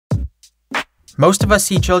Most of us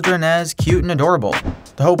see children as cute and adorable,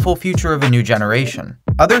 the hopeful future of a new generation.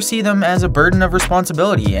 Others see them as a burden of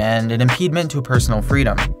responsibility and an impediment to personal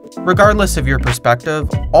freedom. Regardless of your perspective,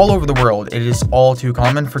 all over the world it is all too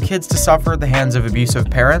common for kids to suffer at the hands of abusive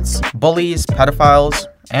parents, bullies, pedophiles,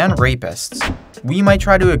 and rapists. We might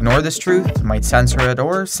try to ignore this truth, might censor it,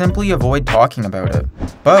 or simply avoid talking about it.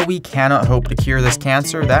 But we cannot hope to cure this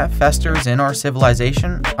cancer that festers in our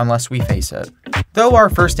civilization unless we face it. Though our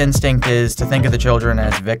first instinct is to think of the children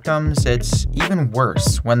as victims, it's even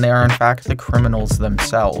worse when they are in fact the criminals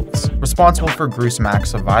themselves, responsible for gruesome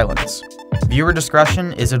acts of violence. Viewer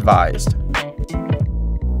discretion is advised.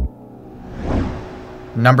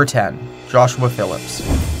 Number 10. Joshua Phillips.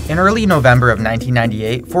 In early November of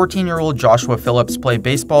 1998, 14-year-old Joshua Phillips played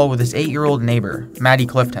baseball with his 8-year-old neighbor, Maddie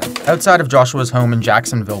Clifton, outside of Joshua's home in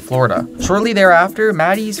Jacksonville, Florida. Shortly thereafter,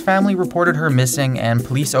 Maddie's family reported her missing and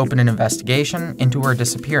police opened an investigation into her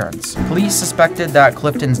disappearance. Police suspected that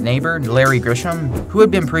Clifton's neighbor, Larry Grisham, who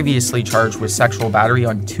had been previously charged with sexual battery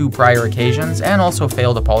on 2 prior occasions and also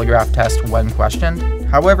failed a polygraph test when questioned.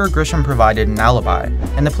 However, Grisham provided an alibi,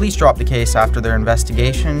 and the police dropped the case after their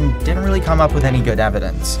investigation didn't really come up with any good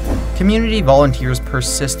evidence. Community volunteers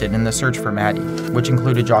persisted in the search for Maddie, which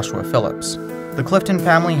included Joshua Phillips. The Clifton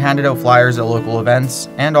family handed out flyers at local events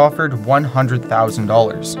and offered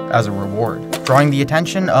 $100,000 as a reward, drawing the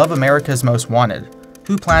attention of America's Most Wanted,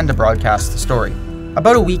 who planned to broadcast the story.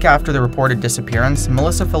 About a week after the reported disappearance,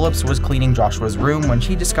 Melissa Phillips was cleaning Joshua's room when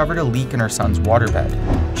she discovered a leak in her son's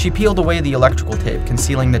waterbed. She peeled away the electrical tape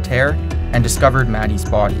concealing the tear and discovered Maddie's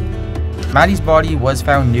body. Maddie's body was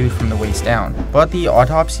found nude from the waist down, but the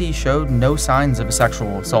autopsy showed no signs of a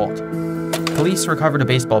sexual assault. Police recovered a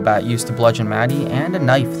baseball bat used to bludgeon Maddie and a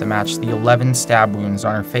knife that matched the 11 stab wounds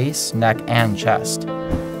on her face, neck, and chest.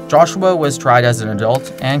 Joshua was tried as an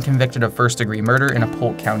adult and convicted of first-degree murder in a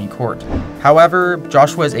Polk County court. However,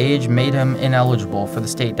 Joshua's age made him ineligible for the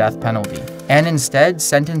state death penalty, and instead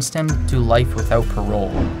sentenced him to life without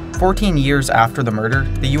parole. 14 years after the murder,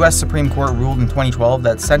 the U.S. Supreme Court ruled in 2012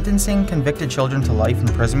 that sentencing convicted children to life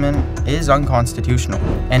imprisonment is unconstitutional,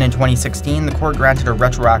 and in 2016, the court granted a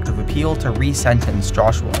retroactive appeal to re-sentence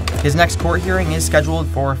Joshua. His next court hearing is scheduled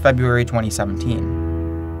for February 2017.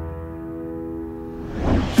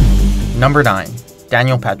 Number 9.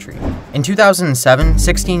 Daniel Petrie. In 2007,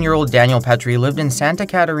 16-year-old Daniel Petrie lived in Santa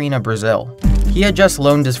Catarina, Brazil. He had just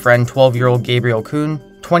loaned his friend 12-year-old Gabriel Kuhn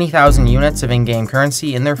 20,000 units of in-game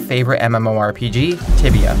currency in their favorite MMORPG,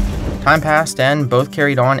 Tibia. Time passed and both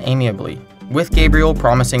carried on amiably, with Gabriel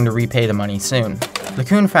promising to repay the money soon. The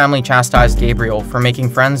Kuhn family chastised Gabriel for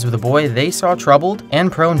making friends with a boy they saw troubled and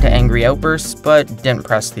prone to angry outbursts, but didn't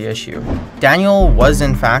press the issue. Daniel was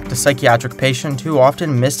in fact a psychiatric patient who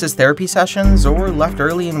often missed his therapy sessions or left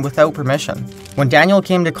early and without permission. When Daniel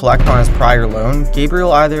came to collect on his prior loan,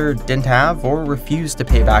 Gabriel either didn't have or refused to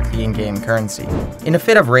pay back the in-game currency. In a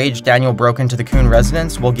fit of rage, Daniel broke into the Kuhn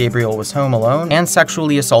residence while Gabriel was home alone and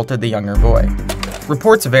sexually assaulted the younger boy.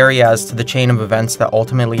 Reports vary as to the chain of events that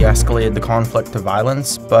ultimately escalated the conflict to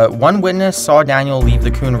violence, but one witness saw Daniel leave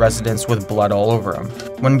the Kuhn residence with blood all over him.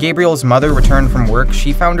 When Gabriel's mother returned from work,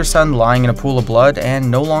 she found her son lying in a pool of blood and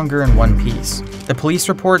no longer in one piece. The police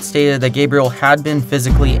report stated that Gabriel had been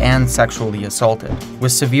physically and sexually assaulted,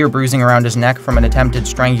 with severe bruising around his neck from an attempted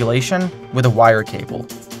strangulation with a wire cable.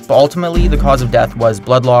 But ultimately, the cause of death was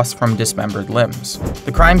blood loss from dismembered limbs.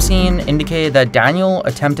 The crime scene indicated that Daniel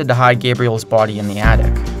attempted to hide Gabriel's body in the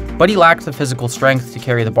attic, but he lacked the physical strength to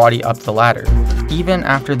carry the body up the ladder, even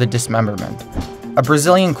after the dismemberment. A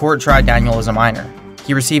Brazilian court tried Daniel as a minor.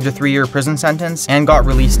 He received a 3-year prison sentence and got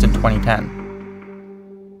released in 2010.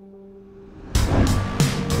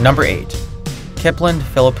 Number 8. Kipland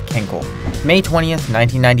Philip Kinkle. May 20th,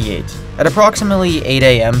 1998. At approximately 8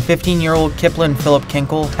 a.m., 15-year-old Kipland Philip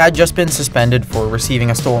Kinkle had just been suspended for receiving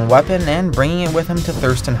a stolen weapon and bringing it with him to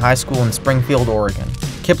Thurston High School in Springfield, Oregon.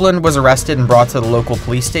 Kipland was arrested and brought to the local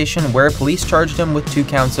police station where police charged him with 2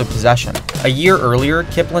 counts of possession. A year earlier,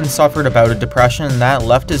 Kipland suffered a bout of depression that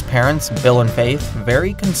left his parents, Bill and Faith,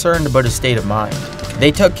 very concerned about his state of mind.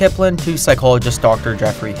 They took Kipland to psychologist Dr.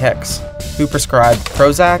 Jeffrey Hicks, who prescribed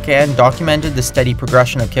Prozac and documented the steady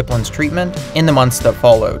progression of Kipland's treatment in the months that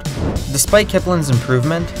followed. Despite Kipland's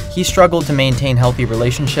improvement, he struggled to maintain healthy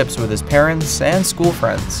relationships with his parents and school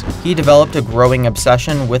friends. He developed a growing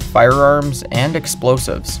obsession with firearms and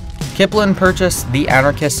explosives. Kipland purchased The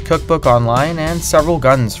Anarchist Cookbook online and several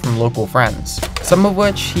guns from local friends. some of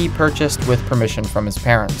which he purchased with permission from his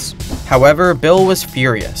parents. However, Bill was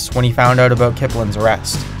furious when he found out about Kiplin's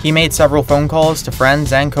arrest. He made several phone calls to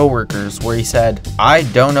friends and co-workers where he said, "I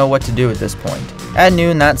don't know what to do at this point." At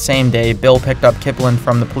noon that same day, Bill picked up Kiplin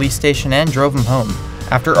from the police station and drove him home.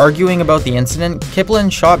 After arguing about the incident,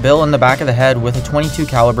 Kiplin shot Bill in the back of the head with a .22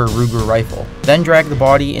 caliber Ruger rifle, then dragged the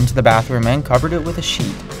body into the bathroom and covered it with a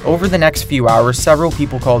sheet. Over the next few hours, several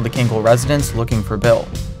people called the Kinkle residence looking for Bill.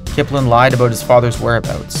 Kiplin lied about his father's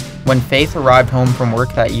whereabouts. When Faith arrived home from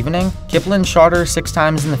work that evening, Kiplin shot her 6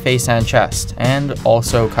 times in the face and chest, and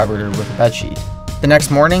also covered her with a bedsheet. The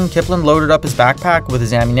next morning, Kiplin loaded up his backpack with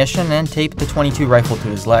his ammunition and taped the .22 rifle to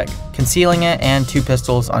his leg, concealing it and 2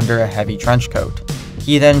 pistols under a heavy trench coat.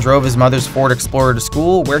 He then drove his mother's Ford Explorer to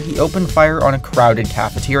school, where he opened fire on a crowded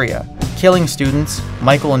cafeteria, killing students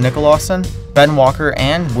Michael Nicholson, Ben Walker,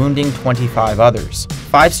 and wounding 25 others.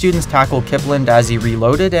 5 students tackled Kiplin as he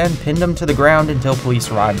reloaded and pinned him to the ground until police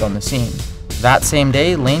arrived on the scene. That same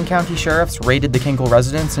day, Lane County sheriffs raided the Kinkle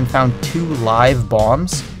residence and found 2 live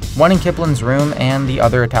bombs, one in Kiplin's room and the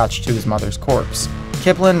other attached to his mother's corpse.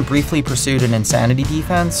 Kiplin briefly pursued an insanity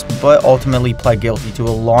defense, but ultimately pled guilty to a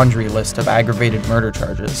laundry list of aggravated murder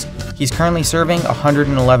charges. He's currently serving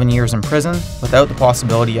 111 years in prison without the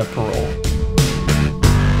possibility of parole.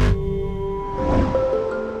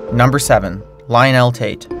 Number 7. Lionel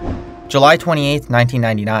Tate. July 28,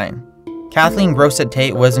 1999. Kathleen Grosset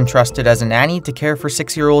Tate was entrusted as a nanny to care for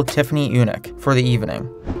 6-year-old Tiffany Unick for the evening.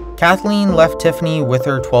 Kathleen left Tiffany with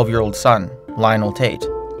her 12-year-old son, Lionel Tate,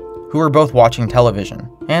 who were both watching television,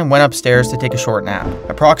 and went upstairs to take a short nap.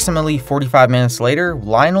 Approximately 45 minutes later,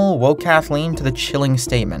 Lionel woke Kathleen to the chilling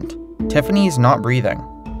statement, "Tiffany's not breathing."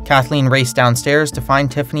 Kathleen raced downstairs to find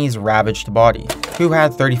Tiffany's ravaged body, who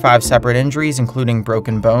had 35 separate injuries including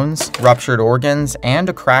broken bones, ruptured organs, and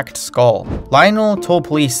a cracked skull. Lionel told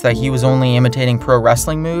police that he was only imitating pro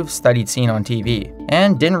wrestling moves that he'd seen on TV,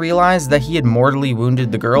 and didn't realize that he had mortally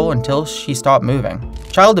wounded the girl until she stopped moving.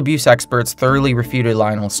 Child abuse experts thoroughly refuted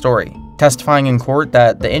Lionel's story, testifying in court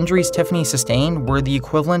that the injuries Tiffany sustained were the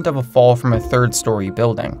equivalent of a fall from a 3rd-story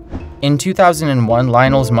building. In 2001,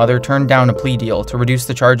 Lionel's mother turned down a plea deal to reduce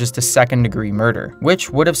the charges to 2nd-degree murder, which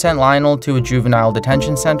would have sent Lionel to a juvenile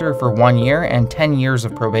detention center for 1 year and 10 years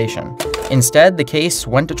of probation. Instead, the case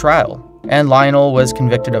went to trial, and Lionel was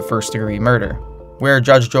convicted of 1st-degree murder, where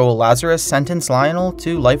Judge Joel Lazarus sentenced Lionel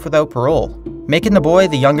to life without parole, making the boy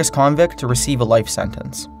the youngest convict to receive a life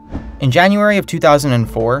sentence. In January of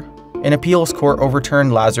 2004, an appeals court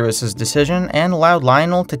overturned Lazarus's decision and allowed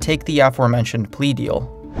Lionel to take the aforementioned plea deal.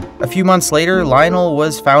 A few months later, Lionel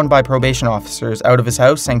was found by probation officers out of his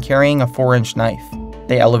house and carrying a 4-inch knife.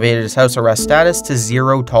 They elevated his house arrest status to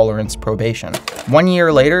 0 tolerance probation. 1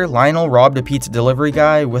 year later, Lionel robbed a pizza delivery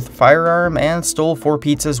guy with a firearm and stole 4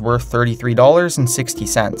 pizzas worth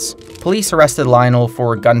 $33.60. Police arrested Lionel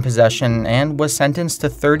for gun possession and was sentenced to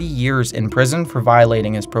 30 years in prison for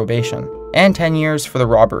violating his probation, and 10 years for the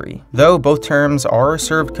robbery, though both terms are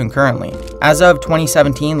served concurrently. As of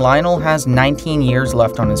 2017, Lionel has 19 years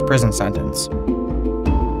left on his prison sentence.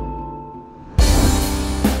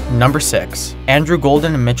 Number 6. Andrew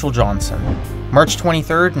Golden and Mitchell Johnson. March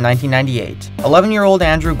 23, 1998. 11-year-old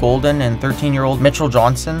Andrew Golden and 13-year-old Mitchell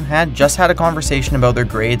Johnson had just had a conversation about their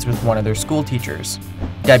grades with one of their school teachers,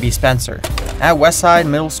 Debbie Spencer, at Westside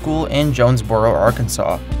Middle School in Jonesboro,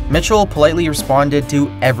 Arkansas. Mitchell politely responded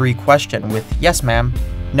to every question with "Yes, ma'am,"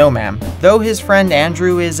 "No, ma'am," though his friend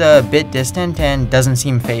Andrew is a bit distant and doesn't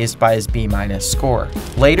seem fazed by his B- score.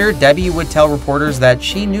 Later, Debbie would tell reporters that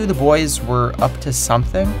she knew the boys were up to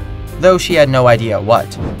something, though she had no idea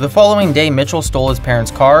what. The following day, Mitchell stole his parents'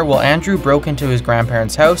 car while Andrew broke into his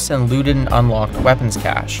grandparents' house and looted an unlocked weapons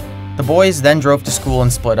cache. The boys then drove to school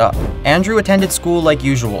and split up. Andrew attended school like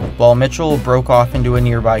usual, while Mitchell broke off into a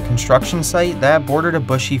nearby construction site that bordered a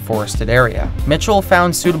bushy forested area. Mitchell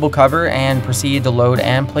found suitable cover and proceeded to load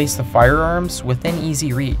and place the firearms within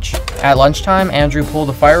easy reach. At lunchtime, Andrew pulled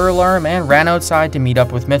a fire alarm and ran outside to meet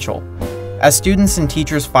up with Mitchell. As students and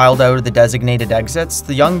teachers filed out of the designated exits,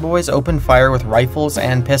 the young boys opened fire with rifles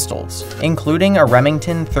and pistols, including a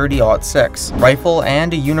Remington 30-06 rifle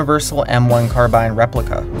and a Universal M1 carbine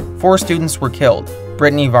replica. 4 students were killed: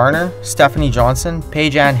 Brittany Varner, Stephanie Johnson,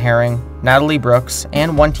 Paige Ann Herring, Natalie Brooks,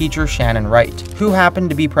 and one teacher, Shannon Wright, who happened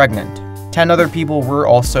to be pregnant. 10 other people were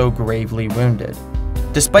also gravely wounded.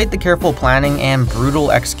 Despite the careful planning and brutal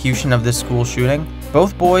execution of this school shooting,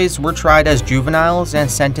 both boys were tried as juveniles and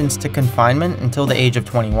sentenced to confinement until the age of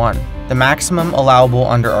 21, the maximum allowable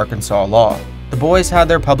under Arkansas law. The boys had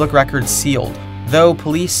their public records sealed, though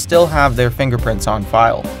police still have their fingerprints on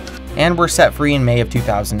file. and were set free in May of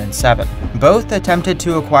 2007. Both attempted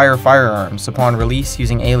to acquire firearms upon release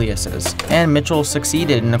using aliases, and Mitchell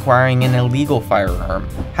succeeded in acquiring an illegal firearm.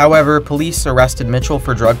 However, police arrested Mitchell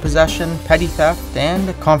for drug possession, petty theft,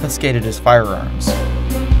 and confiscated his firearms.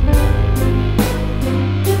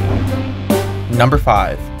 Number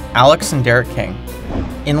 5. Alex and Derek King.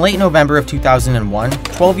 In late November of 2001,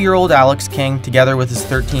 12-year-old Alex King, together with his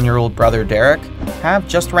 13-year-old brother Derek, have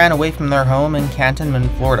just ran away from their home in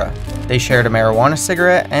Cantonment, Florida. They shared a marijuana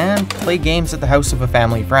cigarette and played games at the house of a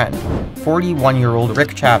family friend, 41-year-old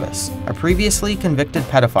Rick Chavez, a previously convicted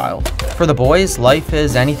pedophile. For the boys, life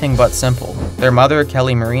is anything but simple. Their mother,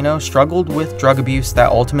 Kelly Marino, struggled with drug abuse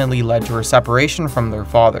that ultimately led to her separation from their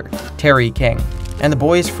father, Terry King, and the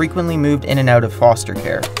boys frequently moved in and out of foster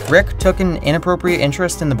care. Rick took an inappropriate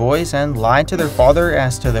interest in the boys and lied to their father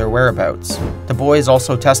as to their whereabouts. The boys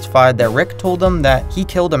also testified that Rick told them that he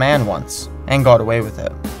killed a man once, and got away with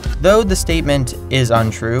it. Though the statement is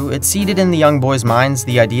untrue, it seeded in the young boys' minds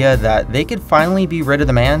the idea that they could finally be rid of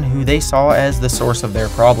the man who they saw as the source of their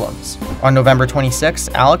problems. On November 26,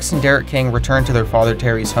 Alex and Derek King returned to their father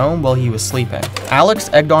Terry's home while he was sleeping.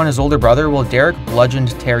 Alex egged on his older brother while Derek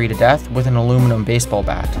bludgeoned Terry to death with an aluminum baseball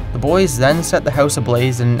bat. The boys then set the house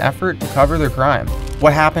ablaze in an effort to cover their crime.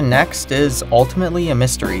 What happened next is ultimately a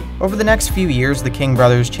mystery. Over the next few years, the King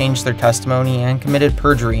brothers changed their testimony and committed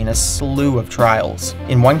perjury in a slew of trials.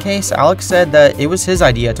 In one case, Alex said that it was his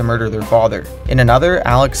idea to murder their father. In another,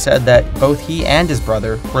 Alex said that both he and his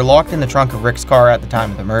brother were locked in the trunk of Rick's car at the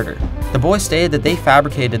time of the murder. The boys stated that they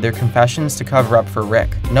fabricated their confessions to cover up for Rick,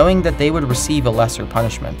 knowing that they would receive a lesser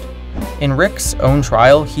punishment. In Rick's own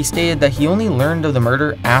trial, he stated that he only learned of the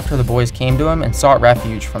murder after the boys came to him and sought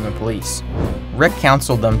refuge from the police. Rick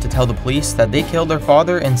counseled them to tell the police that they killed their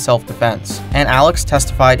father in self-defense, and Alex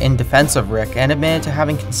testified in defense of Rick and admitted to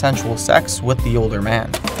having consensual sex with the older man.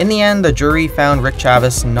 In the end, the jury found Rick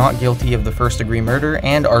Chavez not guilty of the first-degree murder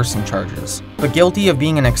and arson charges, but guilty of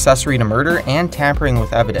being an accessory to murder and tampering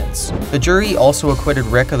with evidence. The jury also acquitted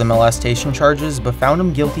Rick of the molestation charges, but found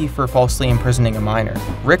him guilty for falsely imprisoning a minor.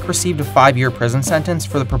 Rick received a 5-year prison sentence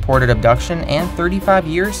for the purported abduction and 35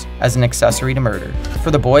 years as an accessory to murder. For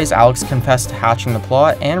the boys, Alex confessed to hatching the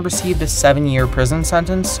plot and received a 7-year prison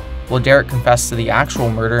sentence, while Derek confessed to the actual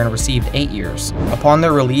murder and received 8 years. Upon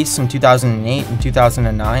their release in 2008 and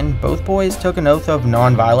 2009, both boys took an oath of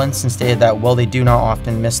non-violence and stated that while they do not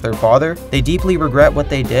often miss their father, they deeply regret what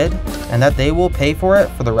they did and that they will pay for it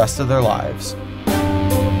for the rest of their lives.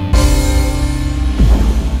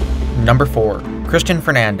 Number 4. Christian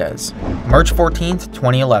Fernandez. March 14th,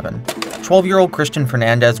 2011. 12-year-old Christian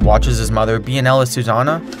Fernandez watches his mother, Bianella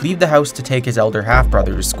Susana, leave the house to take his elder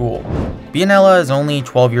half-brother to school. Bianella is only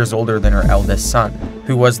 12 years older than her eldest son,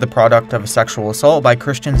 who was the product of a sexual assault by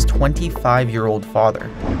Christian's 25-year-old father.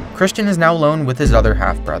 Christian is now alone with his other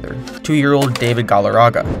half-brother, 2-year-old David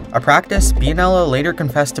Galarraga, a practice Bianella later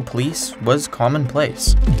confessed to police was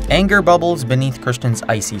commonplace. Anger bubbles beneath Christian's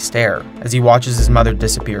icy stare as he watches his mother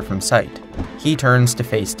disappear from sight. He turns to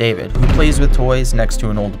face David, who plays with toys next to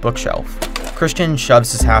an old bookshelf. Christian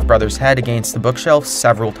shoves his half-brother's head against the bookshelf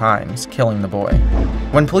several times, killing the boy.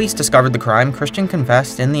 When police discovered the crime, Christian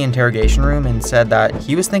confessed in the interrogation room and said that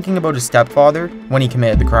he was thinking about his stepfather when he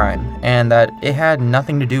committed the crime, and that it had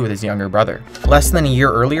nothing to do with his younger brother. Less than a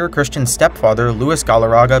year earlier, Christian's stepfather, Luis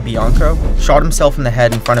Galarraga Bianco, shot himself in the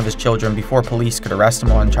head in front of his children before police could arrest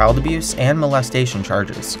him on child abuse and molestation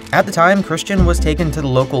charges. At the time, Christian was taken to the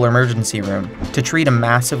local emergency room to treat a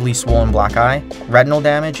massively swollen black eye, retinal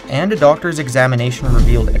damage, and a doctor's examination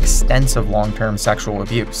revealed extensive long-term sexual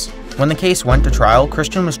abuse. When the case went to trial,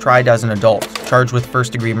 Christian was tried as an adult, charged with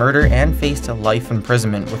first-degree murder, and faced a life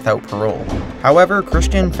imprisonment without parole. However,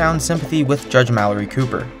 Christian found sympathy with Judge Mallory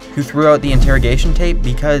Cooper, who threw out the interrogation tape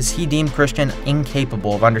because he deemed Christian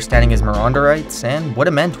incapable of understanding his Miranda rights and what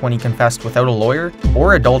it meant when he confessed without a lawyer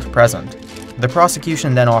or adult present. The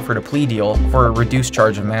prosecution then offered a plea deal for a reduced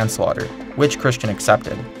charge of manslaughter, which Christian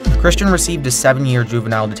accepted. Christian received a 7-year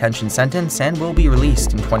juvenile detention sentence and will be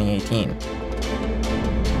released in 2018.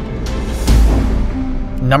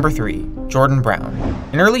 Number 3. Jordan Brown.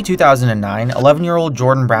 In early 2009, 11-year-old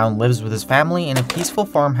Jordan Brown lives with his family in a peaceful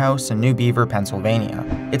farmhouse in New Beaver, Pennsylvania.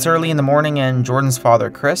 It's early in the morning and Jordan's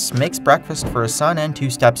father, Chris, makes breakfast for his son and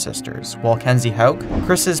 2 stepsisters, while Kenzie Hauk,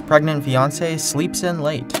 Chris's pregnant fiancée, sleeps in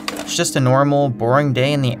late. It's just a normal, boring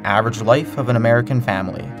day in the average life of an American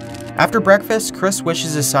family. After breakfast, Chris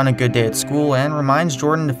wishes his son a good day at school and reminds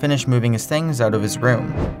Jordan to finish moving his things out of his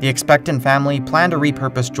room. The expectant family plan to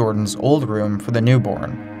repurpose Jordan's old room for the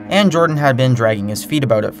newborn, and Jordan had been dragging his feet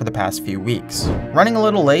about it for the past few weeks. Running a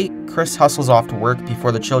little late, Chris hustles off to work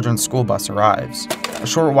before the children's school bus arrives. A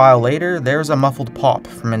short while later, there's a muffled pop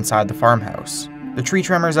from inside the farmhouse. The tree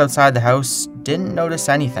trimmers outside the house didn't notice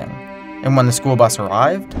anything, and when the school bus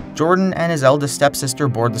arrived, Jordan and his eldest stepsister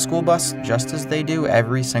board the school bus just as they do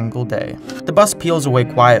every single day. The bus peels away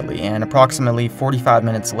quietly, and approximately 45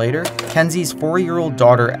 minutes later, Kenzie's 4-year-old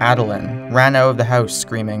daughter Adeline ran out of the house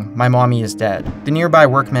screaming, "My mommy is dead." The nearby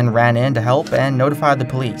workmen ran in to help and notified the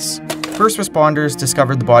police. First responders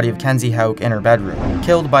discovered the body of Kenzie Houck in her bedroom,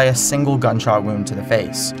 killed by a single gunshot wound to the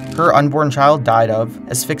face. Her unborn child died of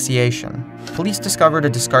asphyxiation. Police discovered a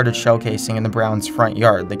discarded shell casing in the Browns' front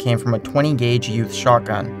yard that came from a 20-gauge youth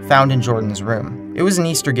shotgun found in Jordan's room. It was an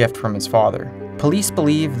Easter gift from his father. Police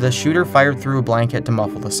believe the shooter fired through a blanket to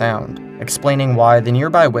muffle the sound, explaining why the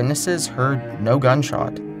nearby witnesses heard no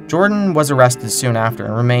gunshot. Jordan was arrested soon after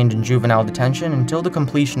and remained in juvenile detention until the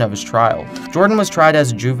completion of his trial. Jordan was tried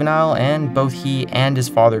as a juvenile, and both he and his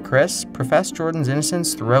father Chris professed Jordan's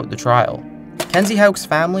innocence throughout the trial. Kenzie Houck's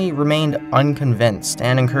family remained unconvinced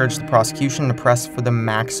and encouraged the prosecution to press for the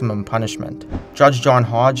maximum punishment. Judge John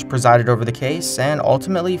Hodge presided over the case and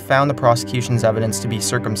ultimately found the prosecution's evidence to be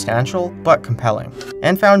circumstantial but compelling,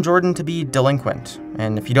 and found Jordan to be delinquent.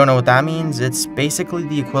 And if you don't know what that means, it's basically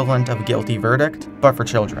the equivalent of a guilty verdict, but for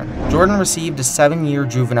children. Jordan received a 7-year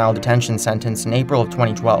juvenile detention sentence in April of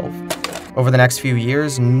 2012. Over the next few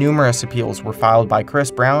years, numerous appeals were filed by Chris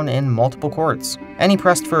Brown in multiple courts, and he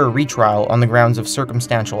pressed for a retrial on the grounds of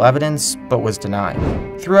circumstantial evidence, but was denied.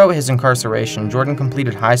 Throughout his incarceration, Jordan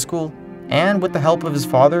completed high school, and with the help of his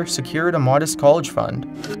father, secured a modest college fund.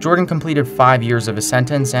 Jordan completed 5 years of his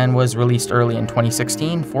sentence and was released early in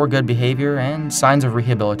 2016 for good behavior and signs of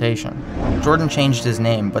rehabilitation. Jordan changed his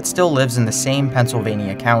name, but still lives in the same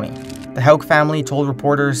Pennsylvania county. The Houck family told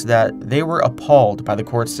reporters that they were appalled by the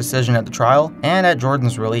court's decision at the trial and at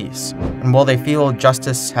Jordan's release. And while they feel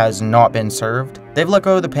justice has not been served, they've let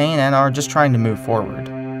go of the pain and are just trying to move forward.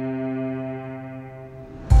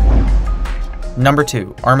 Number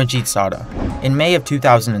 2. Amarjeet Sada. In May of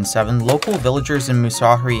 2007, local villagers in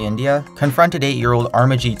Musahri, India, confronted 8-year-old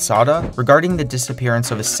Amarjeet Sada regarding the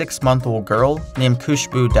disappearance of a 6-month-old girl named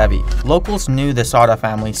Khushbu Devi. Locals knew the Sada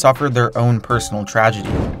family suffered their own personal tragedy,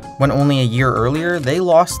 when only a year earlier they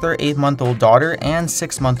lost their 8-month-old daughter and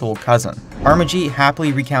 6-month-old cousin. Amarjeet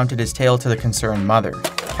happily recounted his tale to the concerned mother,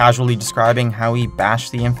 casually describing how he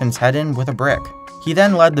bashed the infant's head in with a brick. He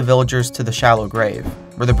then led the villagers to the shallow grave,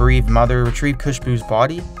 where the bereaved mother retrieved Khushbu's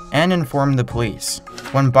body and informed the police.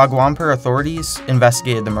 When Bhagwanpur authorities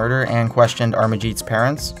investigated the murder and questioned Amarjeet's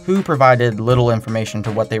parents, who provided little information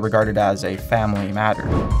to what they regarded as a family matter.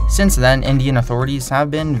 Since then, Indian authorities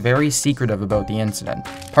have been very secretive about the incident,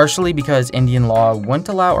 partially because Indian law wouldn't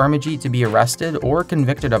allow Amarjeet to be arrested or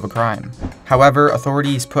convicted of a crime. However,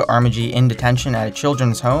 authorities put Amarjeet in detention at a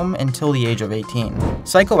children's home until the age of 18.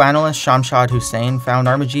 Psychoanalyst Shamshad Hussain found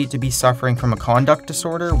Amarjeet to be suffering from a conduct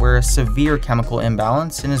disorder where a severe chemical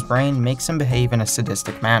imbalance in his brain makes him behave in a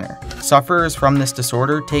sadistic manner. Sufferers from this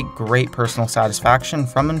disorder take great personal satisfaction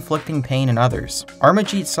from inflicting pain in others.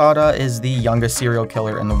 Amarjeet Sada is the youngest serial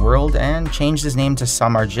killer in the world and changed his name to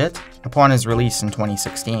Samarjit upon his release in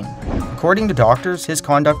 2016. According to doctors, his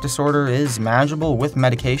conduct disorder is manageable with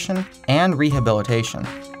medication and rehabilitation.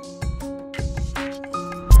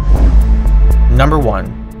 Number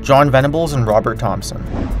 1. John Venables and Robert Thompson.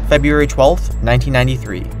 February 12,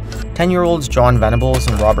 1993. 10-year-olds John Venables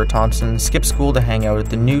and Robert Thompson skipped school to hang out at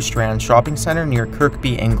the New Strand shopping centre near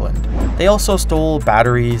Kirkby, England. They also stole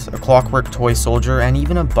batteries, a clockwork toy soldier, and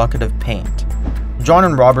even a bucket of paint. John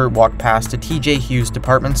and Robert walked past a TJ Hughes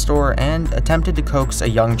department store and attempted to coax a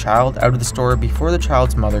young child out of the store before the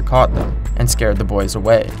child's mother caught them and scared the boys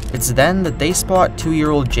away. It's then that they spot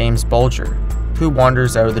 2-year-old James Bulger, who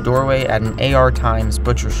wanders out of the doorway at an AR Times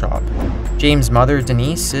butcher shop. James' mother,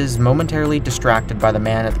 Denise, is momentarily distracted by the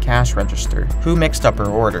man at the cash register, who mixed up her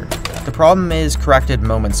order. The problem is corrected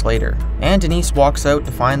moments later, and Denise walks out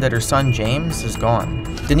to find that her son James is gone.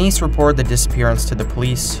 Denise reported the disappearance to the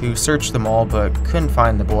police, who searched the mall but couldn't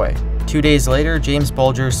find the boy. 2 days later, James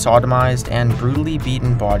Bulger's sodomized and brutally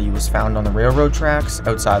beaten body was found on the railroad tracks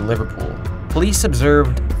outside Liverpool. Police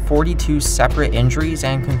observed 42 separate injuries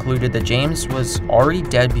and concluded that James was already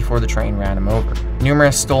dead before the train ran him over.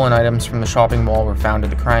 Numerous stolen items from the shopping mall were found at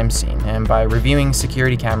the crime scene, and by reviewing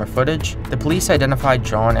security camera footage, the police identified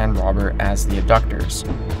John and Robert as the abductors.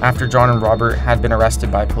 After John and Robert had been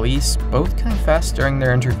arrested by police, both confessed during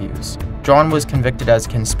their interviews. John was convicted as a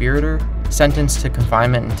conspirator, sentenced to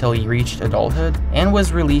confinement until he reached adulthood, and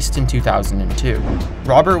was released in 2002.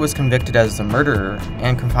 Robert was convicted as the murderer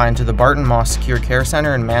and confined to the Barton Moss Secure Care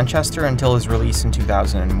Centre in Manchester until his release in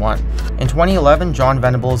 2001. In 2011, John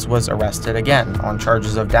Venables was arrested again on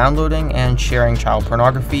charges of downloading and sharing child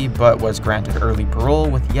pornography, but was granted early parole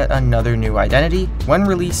with yet another new identity when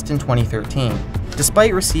released in 2013.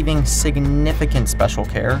 Despite receiving significant special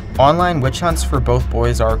care, online witch hunts for both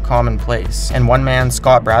boys are commonplace, and one man,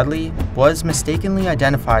 Scott Bradley, was mistakenly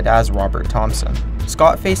identified as Robert Thompson.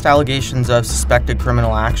 Scott faced allegations of suspected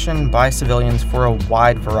criminal action by civilians for a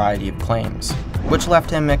wide variety of claims, which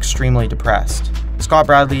left him extremely depressed. Scott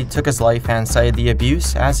Bradley took his life and cited the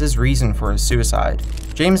abuse as his reason for his suicide.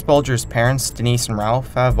 James Bulger's parents, Denise and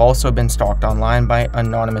Ralph, have also been stalked online by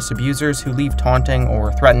anonymous abusers who leave taunting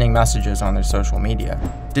or threatening messages on their social media.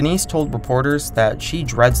 Denise told reporters that she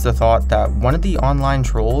dreads the thought that one of the online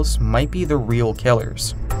trolls might be the real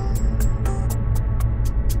killers.